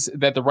realizes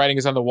that the writing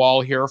is on the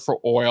wall here for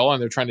oil,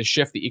 and they're trying to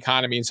shift the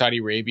economy in Saudi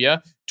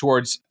Arabia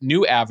towards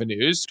new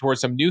avenues, towards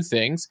some new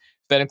things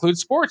that include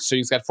sports. So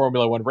he's got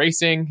Formula One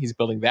racing. He's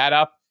building that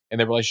up and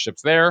the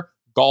relationships there.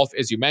 Golf,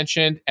 as you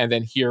mentioned, and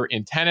then here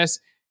in tennis.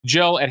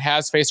 Jill, it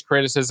has faced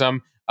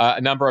criticism. A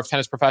number of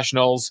tennis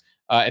professionals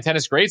and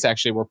tennis greats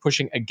actually were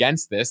pushing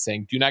against this,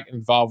 saying, do not get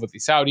involved with the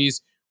Saudis.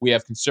 We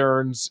have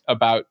concerns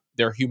about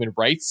their human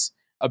rights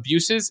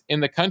abuses in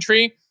the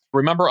country.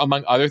 Remember,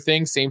 among other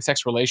things,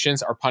 same-sex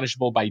relations are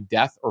punishable by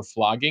death or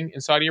flogging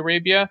in Saudi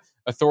Arabia.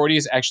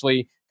 Authorities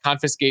actually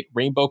confiscate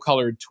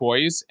rainbow-colored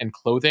toys and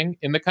clothing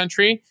in the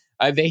country.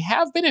 They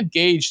have been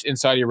engaged in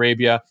Saudi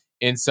Arabia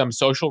in some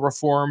social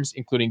reforms,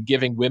 including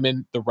giving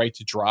women the right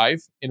to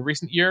drive in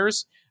recent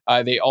years.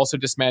 They also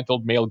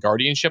dismantled male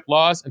guardianship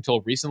laws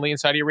until recently in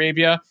Saudi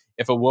Arabia.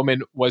 If a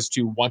woman was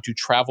to want to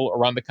travel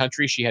around the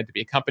country, she had to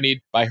be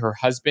accompanied by her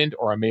husband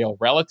or a male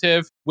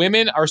relative.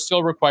 Women are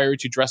still required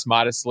to dress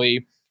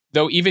modestly,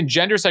 though even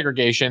gender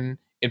segregation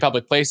in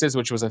public places,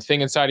 which was a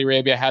thing in Saudi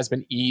Arabia, has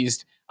been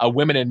eased.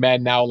 Women and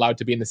men now allowed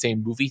to be in the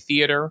same movie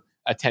theater,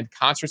 attend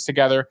concerts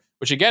together,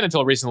 which again,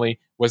 until recently,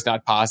 was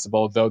not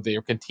possible, though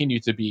there continue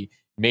to be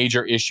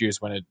major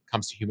issues when it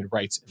comes to human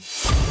rights.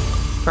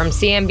 From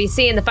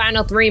CNBC, in the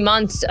final 3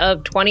 months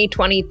of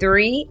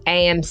 2023,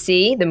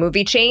 AMC, the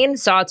movie chain,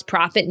 saw its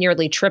profit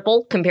nearly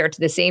triple compared to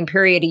the same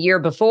period a year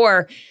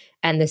before.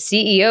 And the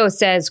CEO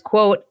says,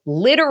 quote,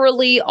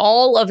 literally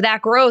all of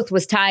that growth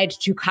was tied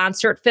to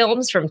concert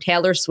films from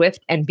Taylor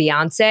Swift and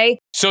Beyonce.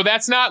 So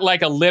that's not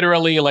like a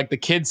literally, like the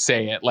kids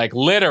say it, like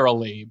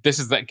literally. This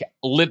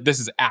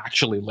is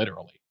actually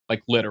literally,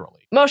 like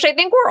literally. Moshe, I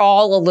think we're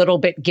all a little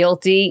bit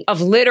guilty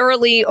of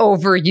literally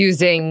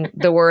overusing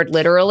the word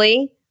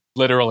literally.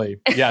 Literally.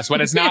 Yes,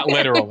 when it's not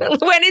literally.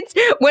 when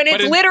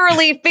it's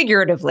literally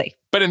figuratively.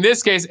 But in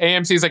this case,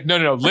 AMC is like,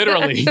 no,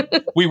 literally,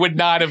 we would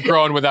not have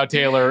grown without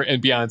Taylor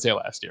and Beyonce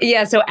last year.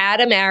 Yeah, so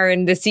Adam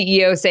Aron, the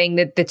CEO, saying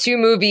that the two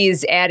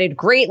movies added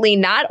greatly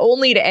not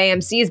only to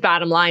AMC's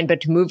bottom line, but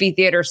to movie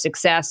theater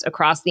success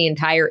across the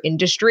entire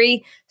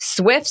industry.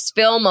 Swift's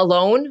film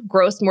alone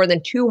grossed more than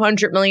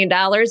 $200 million,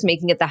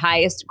 making it the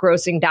highest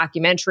grossing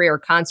documentary or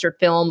concert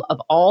film of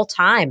all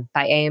time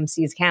by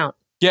AMC's count.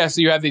 Yeah,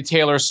 so you have the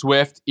Taylor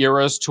Swift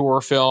Eras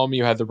Tour film.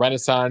 You had the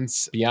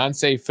Renaissance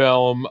Beyonce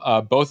film.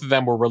 Both of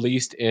them were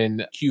released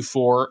in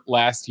Q4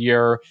 last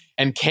year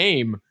and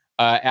came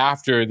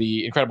after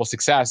the incredible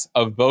success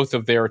of both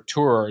of their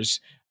tours.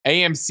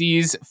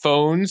 AMC's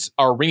phones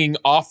are ringing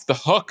off the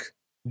hook,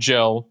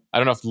 Jill. I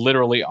don't know if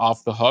literally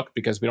off the hook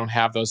because we don't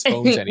have those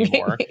phones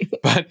anymore,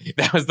 but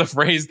that was the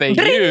phrase they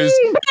used.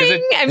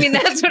 I mean,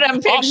 that's what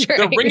I'm picturing.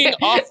 They're ringing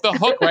off the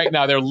hook right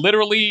now. They're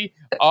literally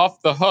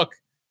off the hook.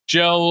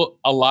 Jill,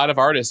 a lot of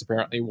artists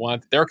apparently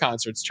want their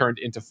concerts turned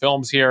into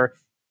films here.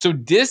 So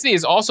Disney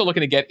is also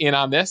looking to get in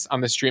on this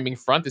on the streaming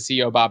front. The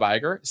CEO, Bob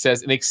Iger,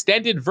 says an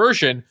extended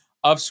version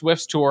of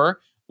Swift's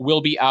tour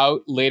will be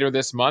out later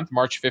this month,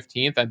 March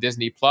 15th on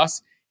Disney+.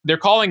 They're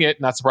calling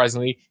it, not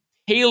surprisingly,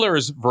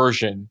 Taylor's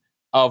version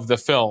of the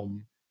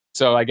film.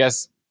 So I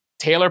guess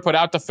Taylor put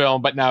out the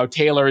film, but now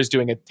Taylor is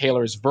doing a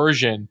Taylor's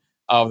version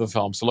of the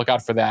film. So look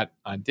out for that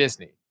on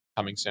Disney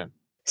coming soon.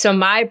 So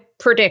my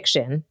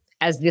prediction,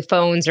 as the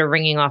phones are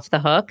ringing off the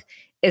hook,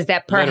 is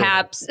that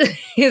perhaps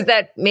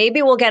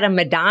maybe we'll get a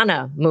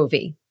Madonna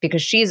movie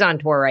because she's on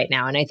tour right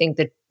now. And I think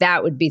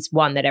that would be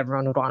one that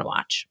everyone would want to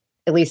watch.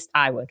 At least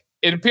I would.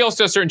 It appeals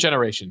to a certain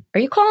generation. Are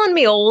you calling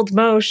me old,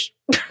 Moshe?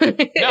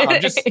 No,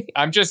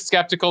 I'm just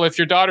skeptical if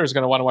your daughter is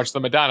going to want to watch the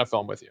Madonna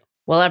film with you.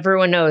 Well,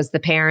 everyone knows the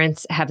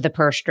parents have the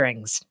purse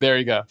strings. There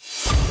you go.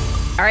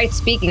 All right,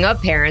 speaking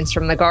of parents,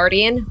 from The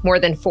Guardian, more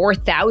than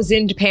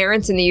 4,000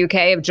 parents in the UK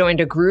have joined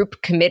a group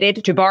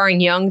committed to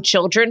barring young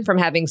children from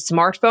having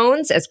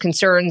smartphones as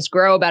concerns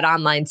grow about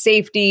online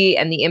safety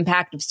and the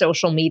impact of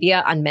social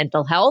media on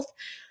mental health.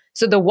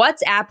 So the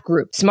WhatsApp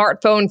group,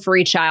 Smartphone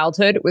Free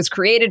Childhood, was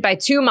created by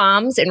two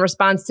moms in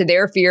response to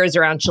their fears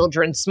around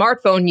children's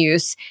smartphone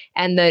use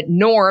and the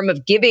norm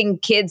of giving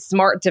kids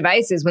smart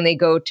devices when they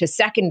go to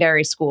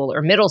secondary school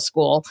or middle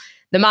school.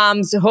 The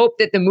moms hoped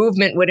that the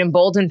movement would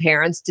embolden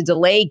parents to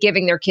delay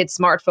giving their kids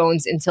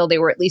smartphones until they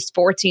were at least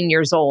 14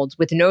 years old,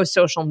 with no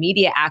social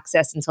media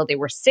access until they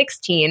were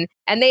 16.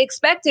 And they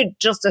expected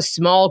just a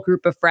small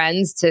group of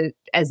friends to,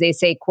 as they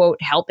say, quote,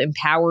 help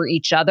empower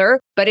each other.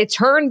 But it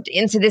turned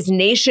into this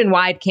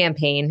nationwide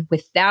campaign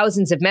with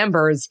thousands of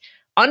members,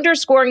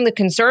 underscoring the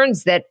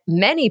concerns that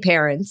many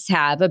parents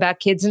have about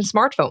kids and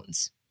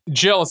smartphones.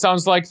 Jill, it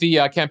sounds like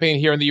the campaign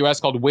here in the U.S.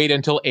 called Wait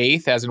Until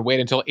 8th, as in wait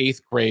until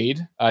 8th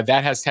grade.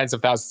 That has tens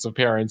of thousands of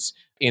parents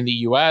in the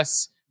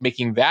U.S.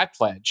 making that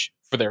pledge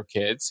for their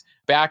kids.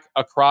 Back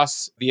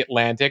across the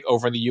Atlantic,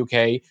 over in the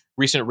UK,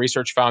 recent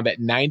research found that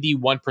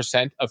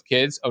 91% of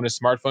kids own a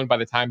smartphone by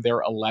the time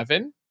they're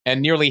 11,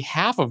 and nearly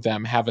half of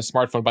them have a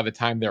smartphone by the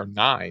time they're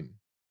 9.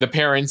 The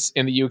parents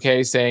in the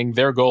UK saying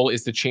their goal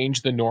is to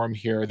change the norm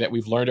here, that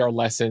we've learned our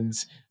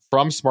lessons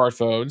from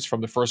smartphones,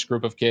 from the first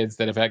group of kids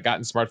that have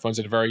gotten smartphones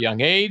at a very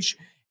young age,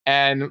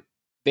 And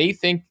they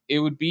think it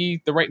would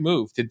be the right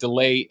move to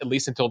delay at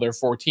least until they're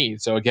 14.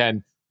 So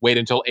again, wait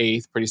until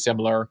 8th, pretty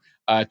similar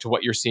to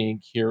what you're seeing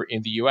here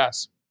in the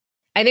US.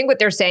 I think what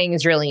they're saying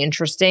is really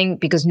interesting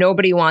because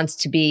nobody wants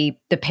to be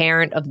the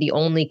parent of the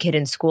only kid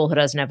in school who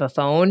doesn't have a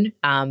phone,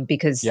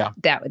 because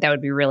that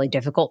would be really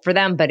difficult for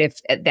them. But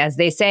if, as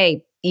they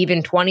say,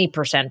 even 20%,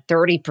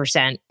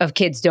 30% of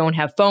kids don't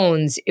have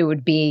phones, it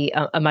would be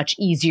a much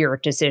easier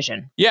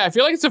decision. Yeah, I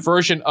feel like it's a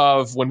version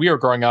of when we were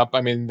growing up.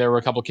 I mean, there were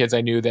a couple of kids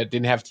I knew that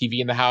didn't have TV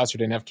in the house or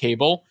didn't have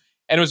cable.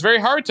 And it was very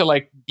hard to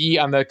like be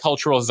on the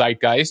cultural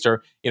zeitgeist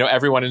or,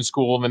 everyone in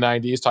school in the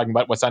 90s talking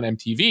about what's on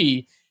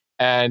MTV.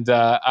 And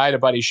I had a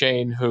buddy,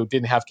 Shane, who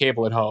didn't have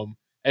cable at home.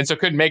 And so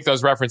couldn't make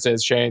those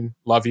references. Shane,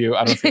 love you.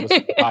 I don't know if you listen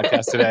to the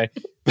podcast today.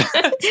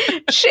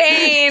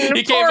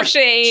 Shane, poor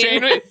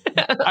Shane.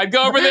 I'd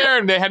go over there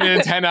and they had an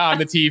antenna on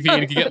the TV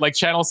and you could get like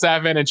Channel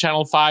 7 and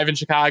Channel 5 in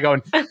Chicago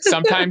and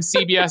sometimes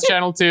CBS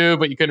Channel 2,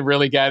 but you couldn't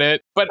really get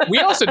it. But we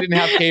also didn't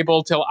have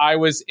cable till I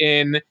was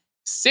in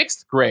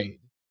 6th grade.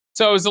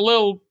 So it was a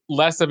little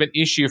less of an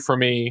issue for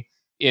me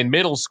in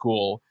middle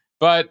school.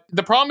 But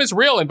the problem is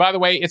real. And by the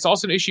way, it's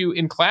also an issue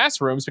in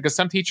classrooms because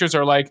some teachers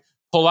are like,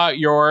 pull out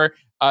your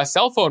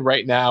cell phone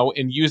right now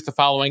and use the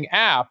following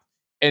app.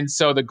 And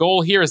so the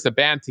goal here is to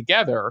band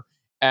together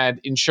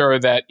and ensure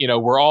that,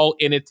 we're all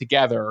in it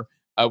together.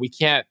 We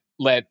can't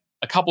let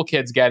a couple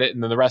kids get it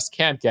and then the rest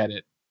can't get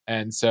it.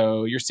 And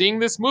so you're seeing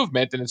this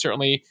movement and it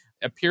certainly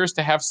appears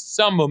to have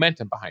some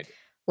momentum behind it.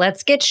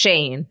 Let's get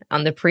Shane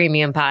on the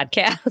premium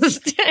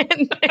podcast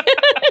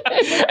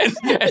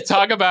and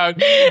talk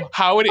about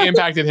how it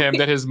impacted him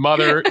that his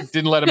mother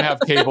didn't let him have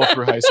cable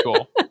through high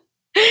school.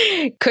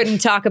 Couldn't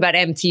talk about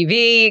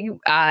MTV.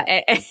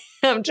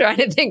 I'm trying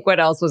to think what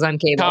else was on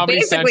cable. Comedy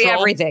Basically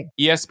Central, everything.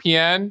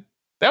 ESPN.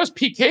 That was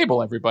peak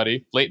cable,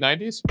 everybody. Late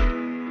 90s.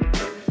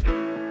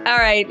 All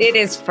right, it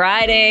is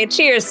Friday.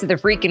 Cheers to the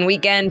freaking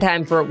weekend.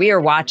 Time for what we are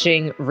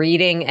watching,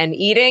 reading, and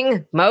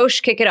eating.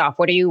 Moshe, kick it off.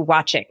 What are you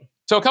watching?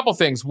 So a couple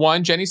things.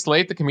 One, Jenny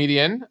Slate, the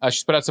comedian,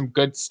 she's put out some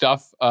good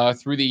stuff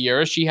through the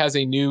years. She has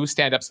a new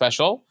stand-up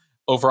special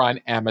over on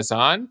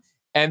Amazon.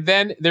 And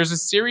then there's a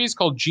series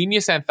called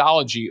Genius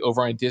Anthology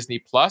over on Disney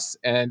Plus,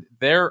 and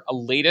their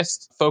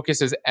latest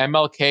focus is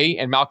MLK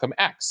and Malcolm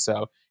X.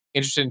 So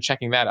interested in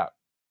checking that out.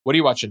 What are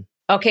you watching?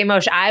 Okay,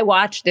 Moshe, I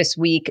watched this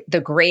week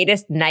The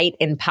Greatest Night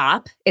in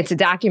Pop. It's a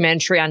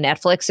documentary on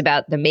Netflix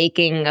about the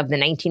making of the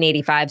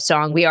 1985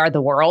 song We Are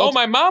the World. Oh,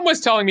 my mom was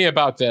telling me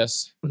about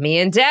this. Me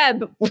and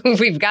Deb,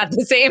 we've got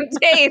the same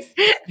taste.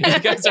 You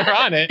guys are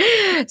on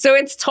it. So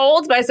it's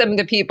told by some of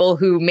the people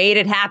who made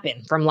it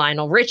happen. From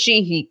Lionel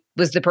Richie, he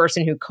was the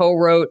person who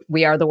co-wrote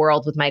We Are the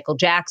World with Michael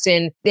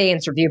Jackson. They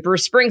interviewed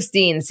Bruce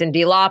Springsteen,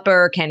 Cyndi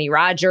Lauper, Kenny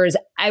Rogers.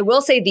 I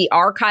will say the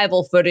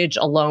archival footage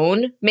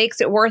alone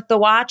makes it worth the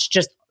watch.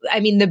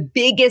 The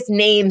biggest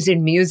names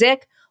in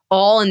music,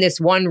 all in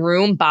this one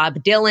room.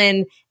 Bob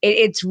Dylan.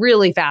 It's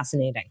really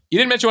fascinating. You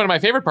didn't mention one of my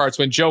favorite parts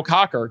when Joe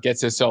Cocker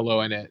gets his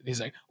solo in it. He's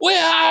like, "We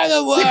are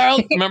the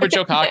world." Remember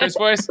Joe Cocker's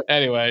voice?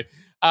 Anyway,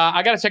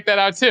 I got to check that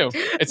out too.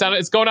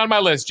 It's going on my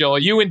list, Jill.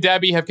 You and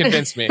Debbie have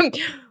convinced me.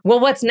 Well,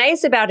 what's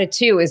nice about it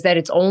too is that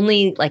it's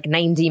only like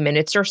 90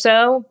 minutes or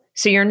so.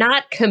 So you're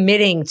not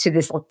committing to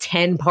this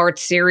 10-part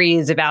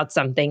series about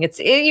something.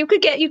 You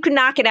could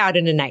knock it out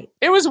in a night.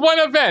 It was one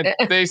event.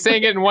 They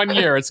sang it in 1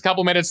 year. It's a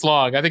couple minutes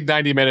long. I think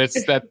 90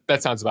 minutes.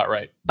 That sounds about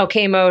right.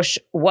 Okay, Moshe,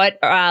 what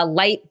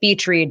light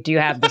beach read do you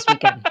have this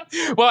weekend?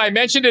 Well, I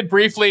mentioned it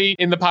briefly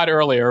in the pod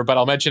earlier, but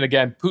I'll mention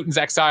again, Putin's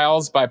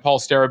Exiles by Paul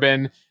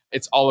Starobin.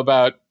 It's all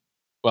about,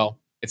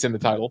 it's in the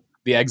title,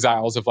 the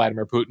exiles of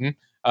Vladimir Putin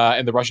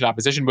and the Russian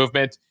opposition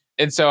movement.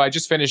 And so I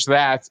just finished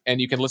that,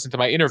 and you can listen to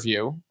my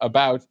interview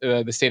about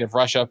the state of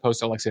Russia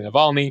post Alexei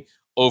Navalny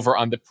over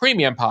on the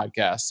Premium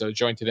podcast. So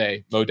join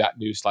today,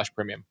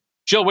 mo.news/premium.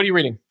 Jill, what are you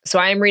reading? So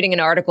I am reading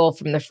an article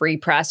from the Free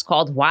Press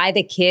called Why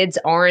the Kids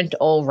Aren't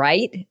All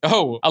Right.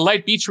 Oh, a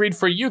light beach read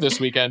for you this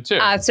weekend, too.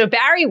 So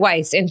Barry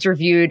Weiss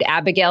interviewed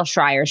Abigail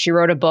Shrier. She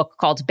wrote a book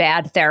called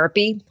Bad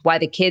Therapy, Why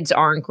the Kids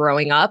Aren't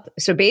Growing Up.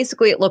 So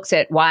basically it looks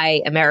at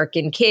why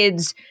American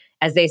kids,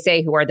 as they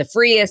say, who are the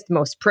freest,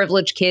 most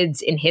privileged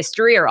kids in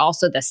history, are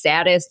also the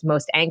saddest,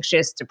 most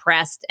anxious,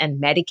 depressed, and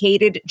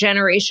medicated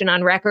generation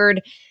on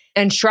record.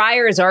 And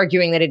Shrier is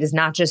arguing that it is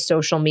not just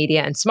social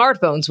media and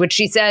smartphones, which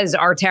she says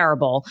are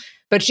terrible,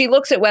 but she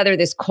looks at whether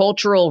this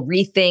cultural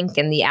rethink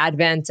and the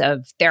advent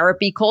of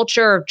therapy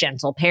culture,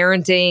 gentle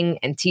parenting,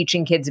 and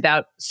teaching kids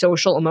about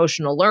social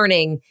emotional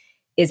learning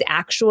is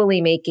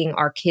actually making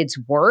our kids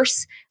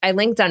worse. I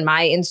linked on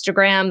my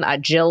Instagram,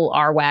 Jill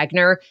R.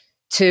 Wagner,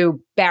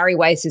 to Barry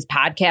Weiss's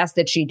podcast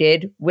that she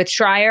did with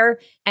Shrier.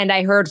 And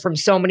I heard from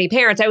so many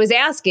parents. I was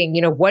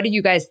asking, what do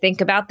you guys think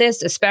about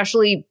this?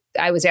 Especially,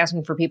 I was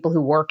asking for people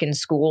who work in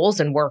schools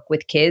and work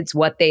with kids,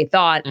 what they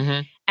thought.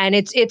 Mm-hmm. And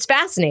it's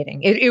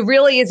fascinating. It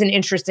really is an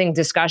interesting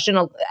discussion.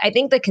 I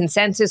think the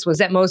consensus was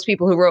that most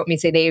people who wrote me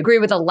say they agree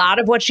with a lot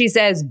of what she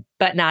says,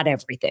 but not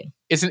everything.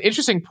 It's an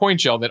interesting point,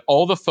 Jill, that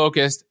all the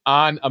focus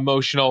on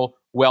emotional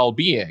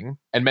well-being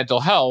and mental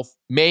health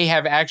may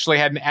have actually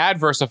had an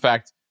adverse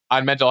effect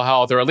on mental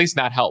health, or at least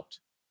not helped.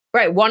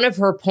 Right. One of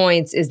her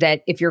points is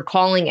that if you're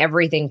calling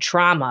everything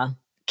trauma,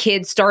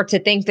 kids start to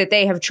think that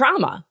they have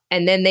trauma,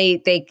 and then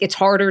it's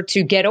harder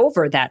to get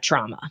over that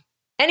trauma.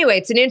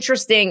 Anyway,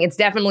 it's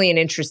definitely an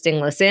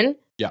interesting listen.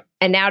 Yeah.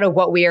 And now to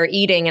what we are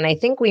eating. And I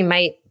think we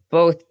might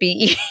both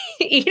be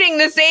eating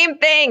the same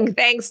thing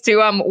thanks to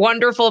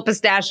wonderful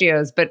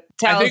pistachios. But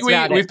tell us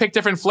about it. We've picked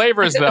different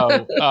flavors,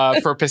 though,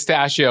 for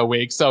Pistachio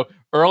Week. So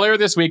earlier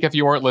this week, if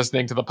you weren't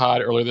listening to the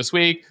pod earlier this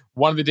week,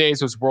 one of the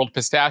days was World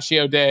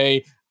Pistachio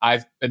Day.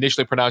 I've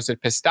initially pronounced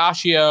it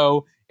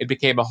pistachio. It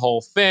became a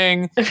whole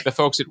thing. The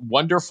folks at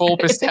Wonderful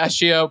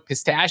Pistachio,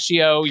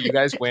 you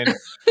guys win.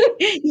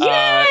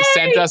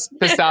 Sent us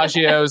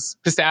pistachios.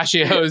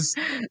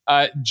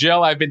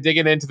 Jill, I've been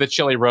digging into the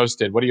chili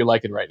roasted. What are you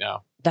liking right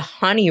now? The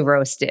honey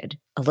roasted,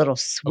 a little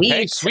sweet,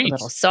 a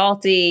little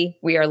salty.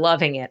 We are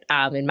loving it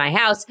in my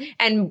house.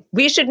 And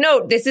we should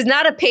note, this is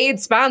not a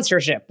paid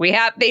sponsorship.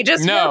 They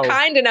just were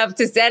kind enough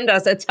to send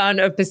us a ton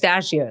of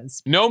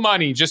pistachios. No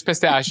money, just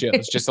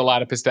pistachios. Just a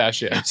lot of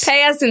pistachios.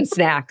 Pay us in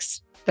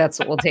snacks. That's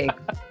what we'll take.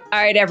 All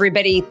right,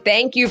 everybody.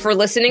 Thank you for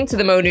listening to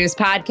the Mo News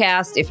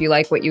podcast. If you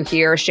like what you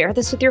hear, share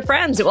this with your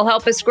friends. It will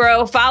help us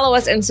grow. Follow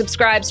us and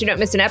subscribe so you don't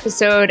miss an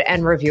episode,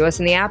 and review us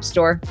in the App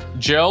Store.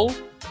 Jill,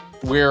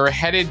 we're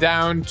headed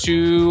down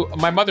to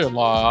my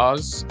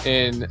mother-in-law's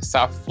in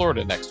South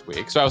Florida next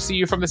week. So I'll see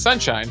you from the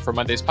sunshine for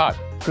Monday's pod.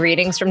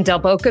 Greetings from Del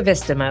Boca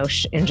Vista,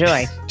 Moshe.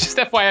 Enjoy. Just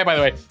FYI, by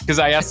the way, because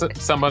I asked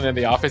someone in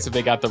the office if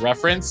they got the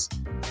reference.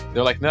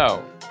 They're like,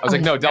 no. I was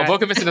no, Del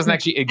Boca Vista doesn't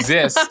actually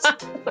exist.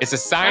 It's a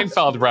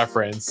Seinfeld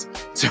reference.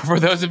 So for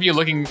those of you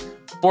looking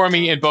for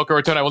me in Boca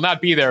Raton, I will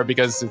not be there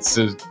because it's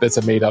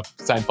a made-up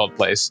Seinfeld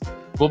place.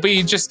 We'll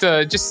be just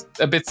a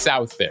bit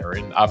south there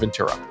in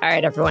Aventura. All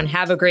right, everyone.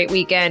 Have a great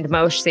weekend.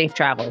 Moshe, safe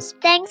travels.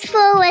 Thanks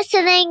for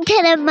listening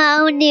to the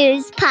Mo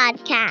News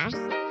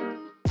podcast.